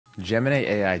Gemini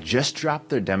AI just dropped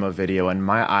their demo video and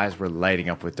my eyes were lighting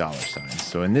up with dollar signs.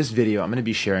 So in this video, I'm going to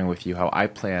be sharing with you how I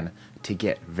plan to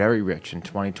get very rich in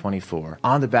 2024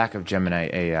 on the back of Gemini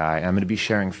AI. I'm going to be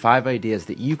sharing 5 ideas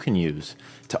that you can use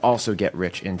to also get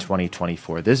rich in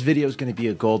 2024. This video is going to be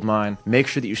a gold mine. Make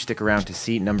sure that you stick around to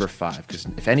see number 5, because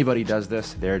if anybody does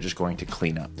this, they're just going to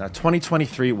clean up. Now,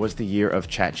 2023 was the year of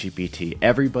ChatGPT.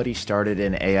 Everybody started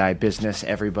an AI business.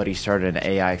 Everybody started an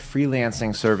AI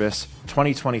freelancing service.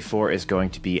 2024 is going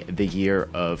to be the year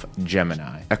of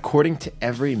Gemini. According to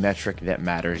every metric that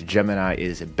matters, Gemini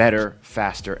is better,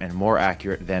 faster, and more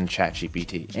accurate than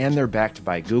ChatGPT. And they're backed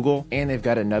by Google, and they've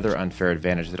got another unfair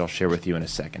advantage that I'll share with you in a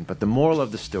second. But the moral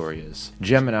of the story is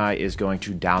Gemini is going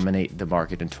to dominate the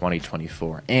market in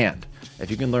 2024. And if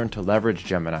you can learn to leverage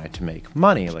Gemini to make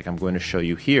money, like I'm going to show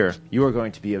you here, you are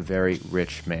going to be a very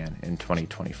rich man in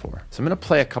 2024. So I'm going to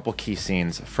play a couple key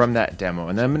scenes from that demo,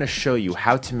 and then I'm going to show you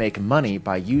how to make money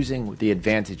by using the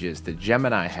advantages that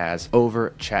Gemini has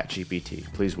over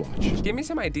ChatGPT. Please watch. Give me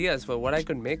some ideas for what I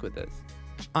could make with this.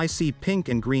 I see pink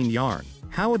and green yarn.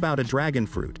 How about a dragon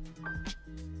fruit?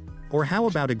 Or how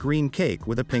about a green cake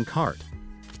with a pink heart?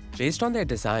 Based on their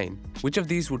design, which of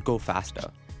these would go faster?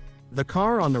 The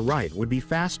car on the right would be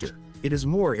faster. It is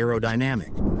more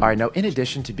aerodynamic. All right, now in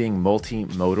addition to being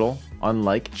multimodal,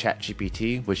 unlike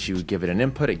ChatGPT, which you give it an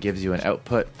input, it gives you an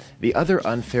output, the other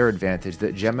unfair advantage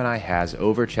that Gemini has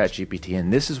over ChatGPT,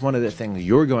 and this is one of the things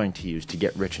you're going to use to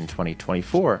get rich in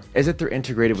 2024, is that they're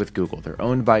integrated with Google. They're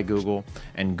owned by Google,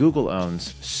 and Google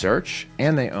owns search,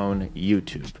 and they own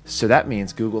YouTube. So that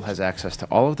means Google has access to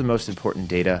all of the most important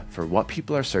data for what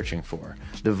people are searching for,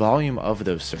 the volume of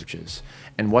those searches,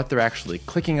 and what they're actually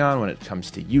clicking on when it comes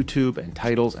to YouTube and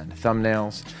titles and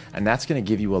thumbnails. And that's going to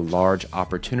give you a large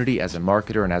opportunity as a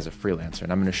marketer and as a freelancer.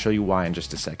 And I'm going to show you why in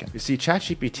just a second. You see,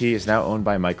 ChatGPT is now owned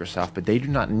by Microsoft, but they do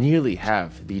not nearly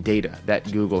have the data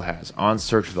that Google has on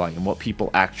search volume, what people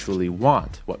actually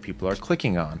want, what people are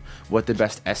clicking on, what the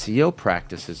best SEO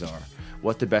practices are,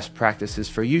 what the best practices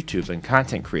for YouTube and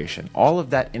content creation. All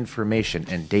of that information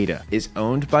and data is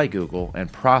owned by Google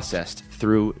and processed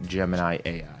through Gemini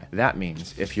AI. That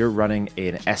means if you're running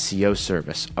an SEO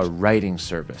service, a writing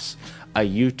service, a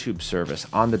YouTube service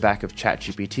on the back of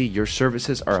ChatGPT, your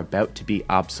services are about to be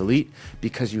obsolete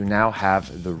because you now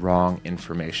have the wrong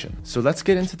information. So let's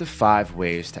get into the 5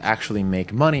 ways to actually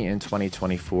make money in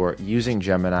 2024 using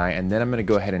Gemini, and then I'm going to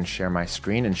go ahead and share my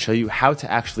screen and show you how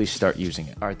to actually start using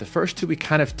it. All right, the first 2 we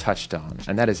kind of touched on,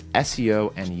 and that is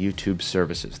SEO and YouTube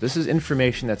services. This is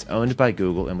information that's owned by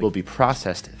Google and will be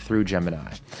processed through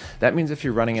Gemini. That means if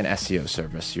you're running an SEO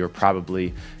service, you're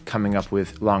probably coming up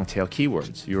with long tail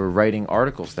keywords. You're writing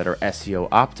articles that are SEO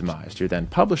optimized. You're then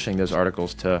publishing those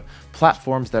articles to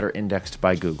platforms that are indexed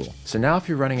by Google. So now if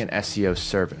you're running an SEO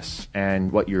service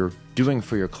and what you're doing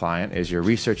for your client is you're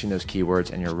researching those keywords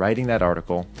and you're writing that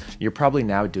article, you're probably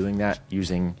now doing that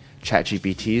using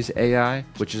ChatGPT's AI,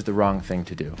 which is the wrong thing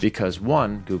to do. Because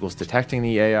 1, Google's detecting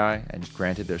the AI, and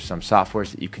granted there's some softwares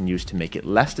that you can use to make it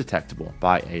less detectable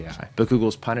by AI, but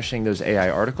Google's punishing those AI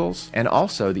articles, and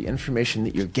also the information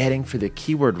that you're getting for the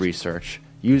keyword research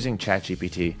using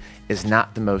ChatGPT is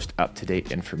not the most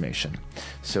up-to-date information.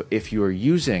 So if you are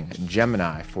using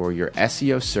Gemini for your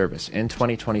SEO service in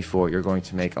 2024, you're going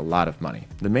to make a lot of money.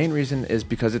 The main reason is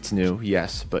because it's new,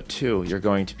 yes, but 2, you're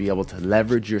going to be able to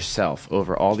leverage yourself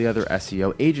over all the other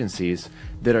SEO agencies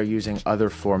that are using other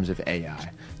forms of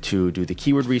AI to do the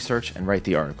keyword research and write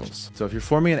the articles. So if you're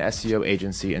forming an SEO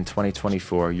agency in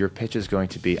 2024, your pitch is going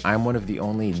to be, I'm one of the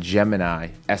only Gemini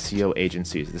SEO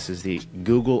agencies. This is the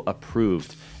Google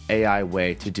approved AI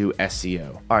way to do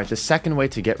SEO. All right, the second way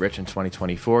to get rich in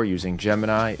 2024 using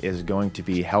Gemini is going to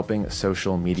be helping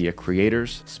social media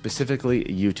creators, specifically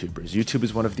YouTubers. YouTube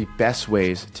is one of the best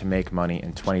ways to make money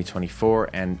in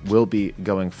 2024 and will be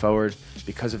going forward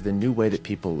because of the new way that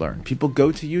people learn. People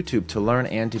go to YouTube to learn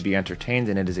and to be entertained,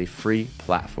 and it is a free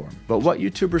platform. But what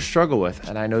YouTubers struggle with,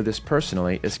 and I know this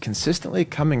personally, is consistently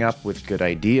coming up with good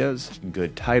ideas,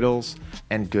 good titles,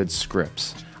 and good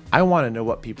scripts. I want to know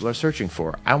what people are searching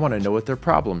for. I want to know what their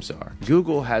problems are.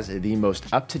 Google has the most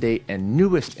up-to-date and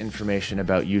newest information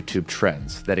about YouTube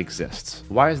trends that exists.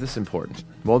 Why is this important?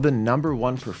 Well, the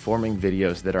 #1 performing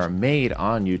videos that are made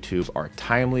on YouTube are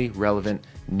timely, relevant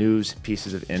news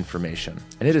pieces of information.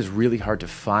 And it is really hard to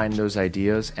find those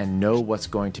ideas and know what's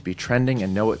going to be trending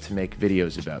and know what to make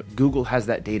videos about. Google has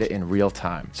that data in real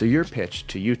time. So your pitch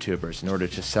to YouTubers in order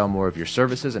to sell more of your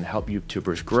services and help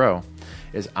YouTubers grow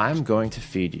is I'm going to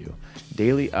feed you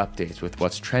daily updates with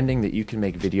what's trending that you can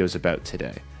make videos about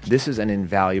today. This is an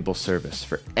invaluable service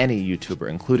for any YouTuber,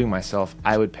 including myself.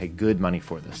 I would pay good money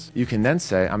for this. You can then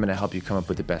say, I'm going to help you come up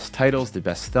with the best titles, the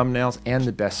best thumbnails, and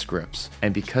the best scripts.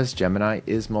 And because Gemini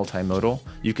is multimodal,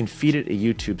 you can feed it a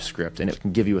YouTube script and it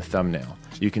can give you a thumbnail.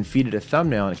 You can feed it a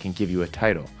thumbnail and it can give you a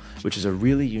title, which is a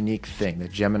really unique thing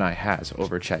that Gemini has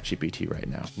over ChatGPT right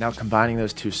now. Now, combining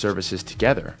those two services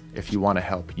together, if you want to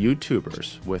help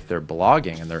YouTubers with their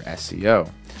blogging and their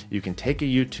SEO, you can take a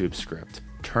YouTube script,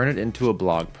 turn it into a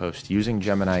blog post using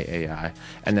Gemini AI,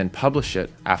 and then publish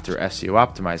it after SEO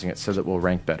optimizing it so that it will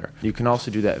rank better. You can also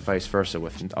do that vice versa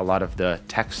with a lot of the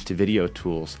text to video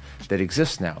tools that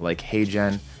exist now, like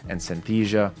HeyGen and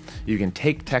Synthesia. You can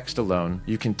take text alone,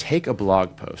 you can take a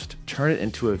blog post, turn it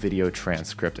into a video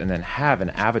transcript, and then have an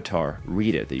avatar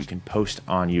read it that you can post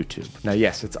on YouTube. Now,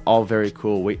 yes, it's all very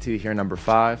cool. Wait till you hear number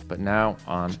 5, but now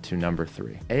on to number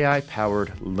 3.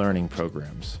 AI-powered learning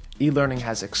programs. E-learning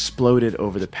has exploded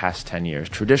over the past 10 years.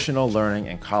 Traditional learning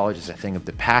in college is a thing of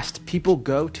the past. People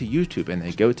go to YouTube and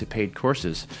they go to paid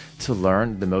courses to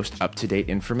learn the most up-to-date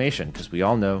information, because we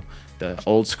all know the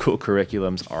old school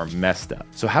curriculums are messed up.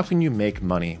 So how can you make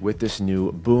money with this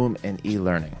new boom in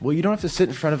e-learning? Well, you don't have to sit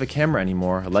in front of a camera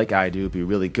anymore like I do, be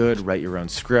really good, write your own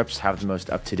scripts, have the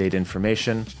most up-to-date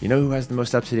information. You know who has the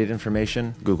most up-to-date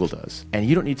information? Google does. And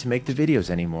you don't need to make the videos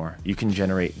anymore. You can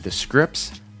generate the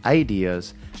scripts,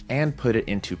 ideas, and put it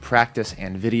into practice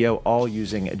and video, all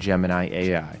using Gemini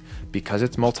AI. Because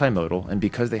it's multimodal and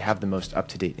because they have the most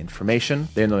up-to-date information,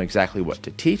 they know exactly what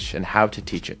to teach and how to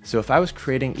teach it. So if I was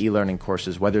creating e-learning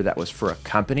courses, whether that was for a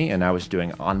company and I was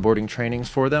doing onboarding trainings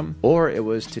for them, or it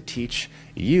was to teach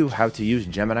you how to use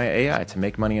Gemini AI to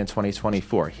make money in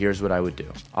 2024, here's what I would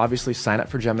do. Obviously, sign up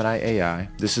for Gemini AI.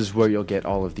 This is where you'll get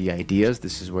all of the ideas.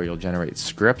 This is where you'll generate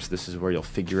scripts. This is where you'll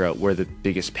figure out where the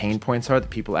biggest pain points are that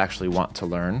people actually want to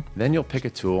learn. Then you'll pick a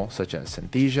tool such as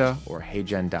Synthesia or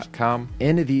HeyGen.com.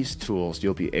 In these tools,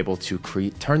 you'll be able to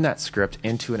turn that script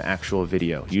into an actual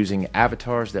video using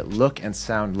avatars that look and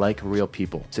sound like real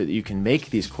people so that you can make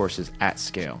these courses at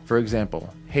scale. For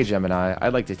example, hey Gemini,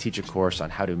 I'd like to teach a course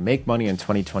on how to make money in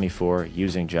 2024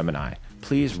 using Gemini.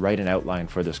 Please write an outline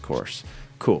for this course.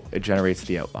 Cool, it generates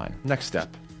the outline. Next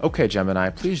step. Okay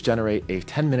Gemini, please generate a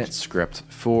 10-minute script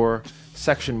for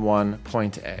Section 1,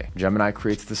 Point A. Gemini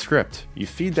creates the script. You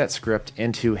feed that script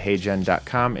into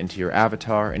HeyGen.com, into your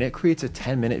avatar, and it creates a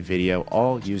 10-minute video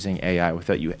all using AI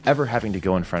without you ever having to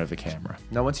go in front of a camera.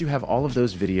 Now, once you have all of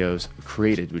those videos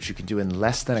created, which you can do in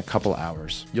less than a couple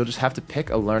hours, you'll just have to pick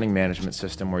a learning management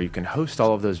system where you can host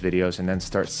all of those videos and then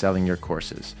start selling your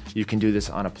courses. You can do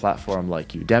this on a platform like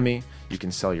Udemy. You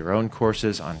can sell your own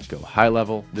courses on Go High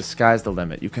Level. The sky's the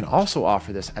limit. You can also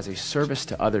offer this as a service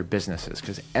to other businesses,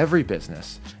 because every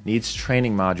business needs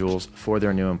training modules for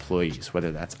their new employees,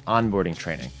 whether that's onboarding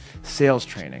training, sales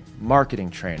training, marketing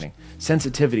training,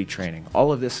 sensitivity training.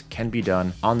 All of this can be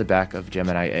done on the back of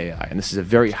Gemini AI. And this is a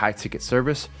very high ticket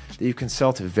service that you can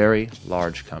sell to very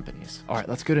large companies. All right,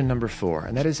 let's go to number 4,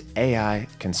 and that is AI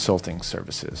consulting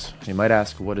services. You might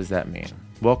ask, what does that mean?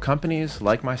 Well, companies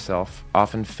like myself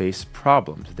often face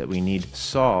problems that we need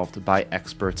solved by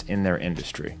experts in their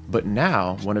industry. But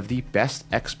now, one of the best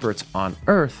experts on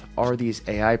earth are these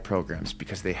AI programs,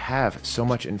 because they have so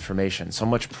much information, so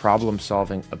much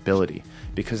problem-solving ability,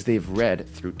 because they've read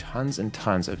through tons and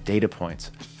tons of data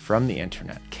points from the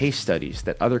internet, case studies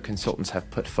that other consultants have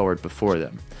put forward before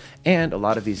them. And a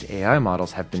lot of these AI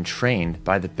models have been trained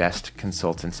by the best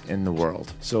consultants in the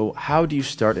world. So how do you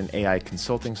start an AI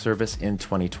consulting service in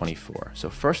 2024? So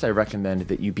first, I recommend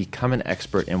that you become an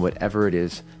expert in whatever it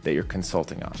is that you're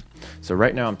consulting on. So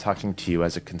right now I'm talking to you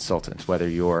as a consultant, whether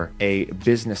you're a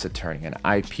business attorney, an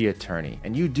IP attorney,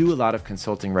 and you do a lot of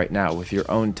consulting right now with your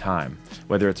own time,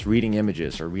 whether it's reading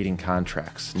images or reading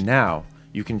contracts. Now,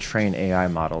 you can train AI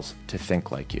models to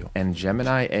think like you. And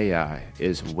Gemini AI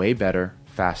is way better,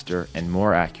 faster, and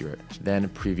more accurate than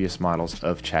previous models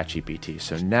of ChatGPT.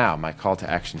 So now my call to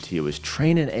action to you is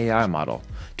train an AI model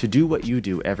to do what you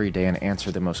do every day and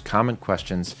answer the most common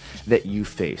questions that you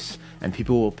face. And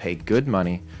people will pay good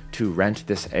money to rent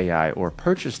this AI or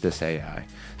purchase this AI.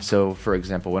 So for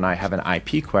example, when I have an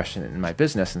IP question in my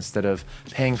business, instead of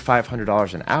paying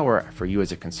 $500 an hour for you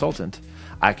as a consultant,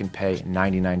 I can pay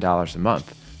 $99 a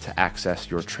month to access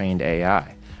your trained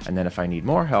AI. And then if I need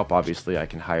more help, obviously I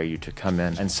can hire you to come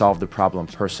in and solve the problem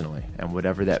personally. And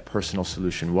whatever that personal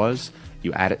solution was,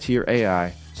 you add it to your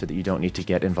AI so that you don't need to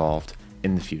get involved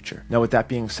in the future. Now, with that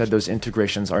being said, those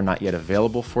integrations are not yet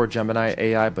available for Gemini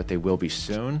AI, but they will be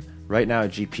soon. Right now,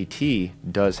 GPT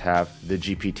does have the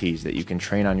GPTs that you can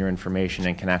train on your information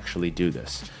and can actually do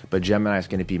this. But Gemini is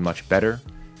going to be much better,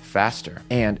 faster,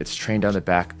 and it's trained on the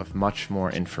back of much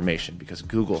more information because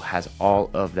Google has all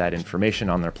of that information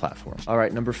on their platform. All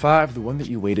right, number 5, the one that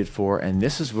you waited for, and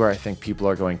this is where I think people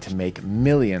are going to make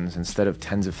millions instead of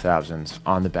tens of thousands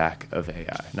on the back of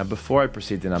AI. Now, before I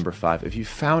proceed to number 5, if you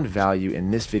found value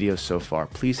in this video so far,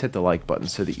 please hit the like button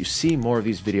so that you see more of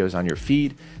these videos on your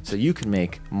feed so you can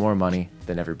make more money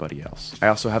than everybody else. I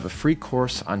also have a free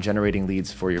course on generating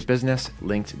leads for your business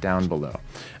linked down below.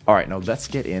 All right, now let's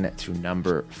get into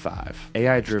number 5,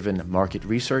 AI-driven market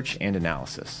research and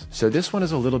analysis. So this one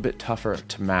is a little bit tougher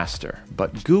to master,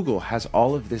 but Google has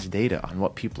all of this data on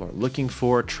what people are looking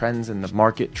for, trends in the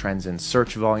market, trends in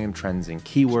search volume, trends in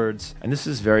keywords, and this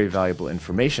is very valuable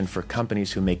information for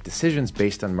companies who make decisions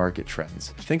based on market trends.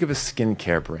 Think of a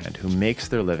skincare brand who makes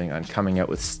their living on coming out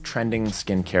with trending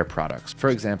skincare products. For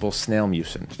example, snail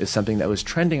mucin is something that was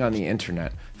trending on the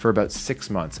internet for about 6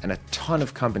 months, and a ton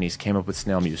of companies came up with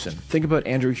snail mucin. Think about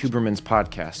Andrew Huberman's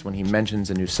podcast. When he mentions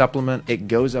a new supplement, it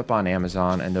goes up on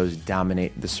Amazon and those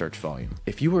dominate the search volume.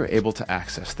 If you were able to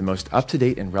access the most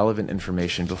up-to-date and relevant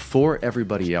information before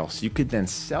everybody else, you could then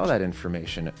sell that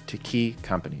information to key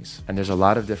companies. And there's a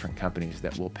lot of different companies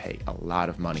that will pay a lot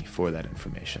of money for that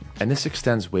information. And this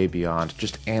extends way beyond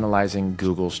just analyzing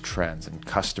Google's trends and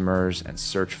customers and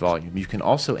search volume. You can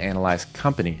also analyze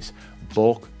companies,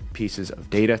 bulk pieces of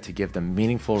data to give them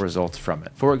meaningful results from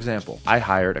it. For example, I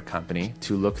hired a company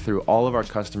to look through all of our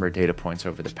customer data points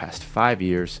over the past 5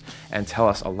 years and tell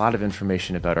us a lot of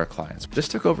information about our clients. This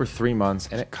took over 3 months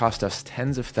and it cost us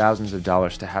tens of thousands of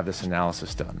dollars to have this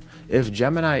analysis done. If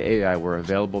Gemini AI were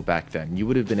available back then, you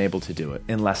would have been able to do it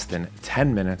in less than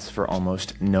 10 minutes for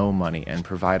almost no money and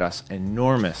provide us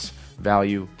enormous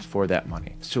value for that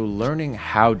money. So learning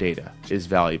how data is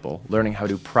valuable, learning how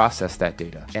to process that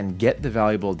data and get the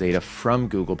valuable data from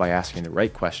Google by asking the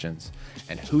right questions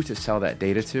and who to sell that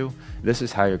data to, this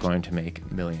is how you're going to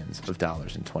make millions of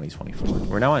dollars in 2024.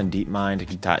 We're now on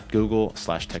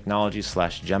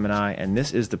deepmind.google/technology/Gemini, and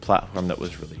this is the platform that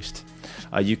was released.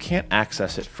 You can't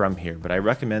access it from here, but I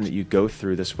recommend that you go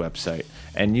through this website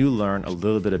and you learn a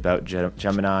little bit about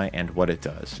Gemini and what it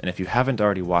does. And if you haven't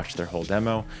already watched their whole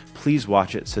demo, please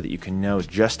watch it so that you can know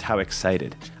just how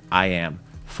excited I am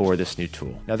for this new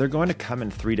tool. Now they're going to come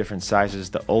in 3 different sizes: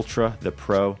 the Ultra, the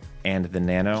Pro, and the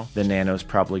Nano. The Nano is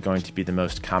probably going to be the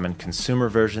most common consumer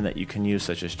version that you can use,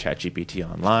 such as ChatGPT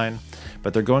Online,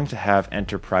 but they're going to have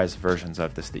enterprise versions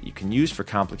of this that you can use for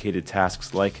complicated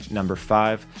tasks like number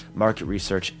 5, market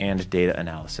research and data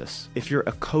analysis. If you're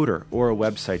a coder or a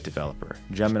website developer,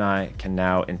 Gemini can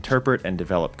now interpret and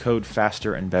develop code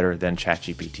faster and better than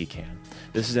ChatGPT can.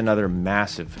 This is another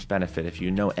massive benefit. If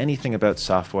you know anything about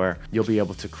software, you'll be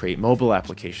able to create mobile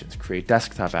applications, create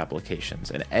desktop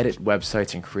applications, and edit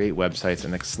websites and create websites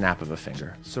in the snap of a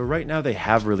finger. So right now they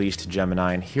have released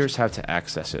Gemini, and here's how to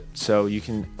access it. So you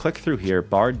can click through here,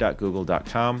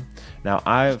 bard.google.com. Now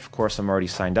I, of course, I'm already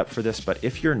signed up for this, but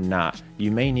if you're not,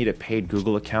 you may need a paid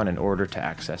Google account in order to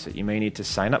access it. You may need to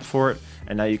sign up for it,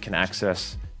 and now you can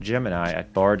access Gemini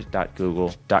at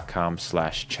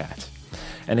bard.google.com/chat.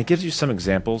 And it gives you some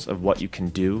examples of what you can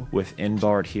do within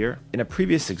Bard here. In a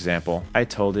previous example, I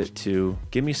told it to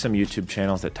give me some YouTube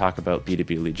channels that talk about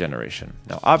B2B lead generation.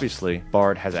 Now, obviously,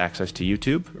 Bard has access to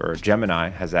YouTube, or Gemini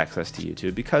has access to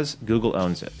YouTube because Google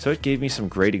owns it. So it gave me some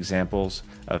great examples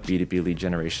of B2B lead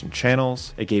generation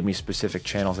channels. It gave me specific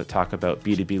channels that talk about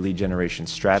B2B lead generation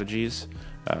strategies.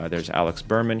 There's Alex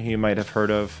Berman, who you might have heard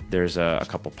of. There's a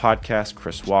couple podcasts,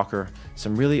 Chris Walker,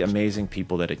 some really amazing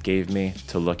people that it gave me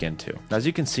to look into. Now, as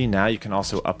you can see now, you can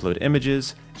also upload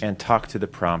images and talk to the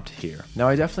prompt here. Now,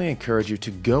 I definitely encourage you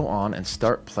to go on and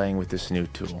start playing with this new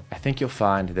tool. I think you'll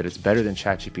find that it's better than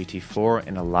ChatGPT 4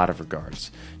 in a lot of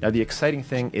regards. Now, the exciting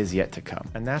thing is yet to come,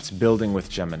 and that's building with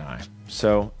Gemini.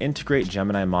 So integrate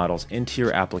Gemini models into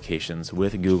your applications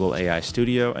with Google AI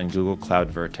Studio and Google Cloud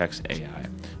Vertex AI.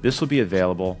 This will be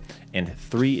available in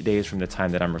 3 days from the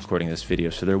time that I'm recording this video,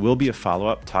 so there will be a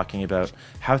follow-up talking about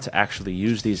how to actually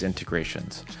use these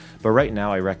integrations. But right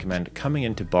now I recommend coming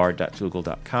into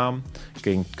bard.google.com,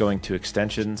 going to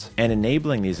extensions, and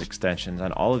enabling these extensions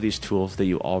on all of these tools that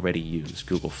you already use: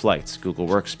 Google Flights, Google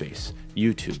Workspace,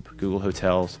 YouTube, Google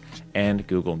Hotels, and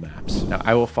Google Maps. Now,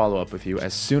 I will follow up with you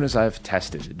as soon as I've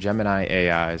tested Gemini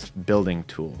AI's building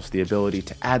tools, the ability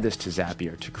to add this to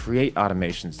Zapier, to create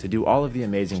automations, to do all of the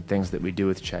amazing things that we do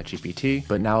with ChatGPT. ChatGPT,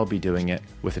 but now I'll be doing it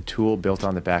with a tool built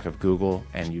on the back of Google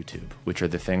and YouTube, which are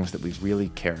the things that we really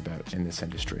care about in this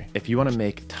industry. If you want to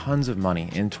make tons of money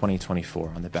in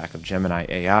 2024 on the back of Gemini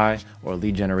AI or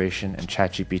lead generation and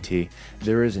ChatGPT,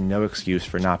 there is no excuse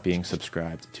for not being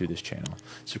subscribed to this channel.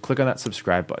 So click on that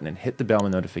subscribe button and hit the bell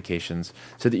and notifications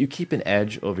so that you keep an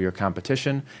edge over your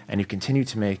competition and you continue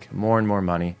to make more and more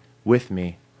money with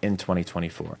me in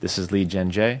 2024. This is Lead Gen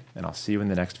J, and I'll see you in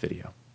the next video.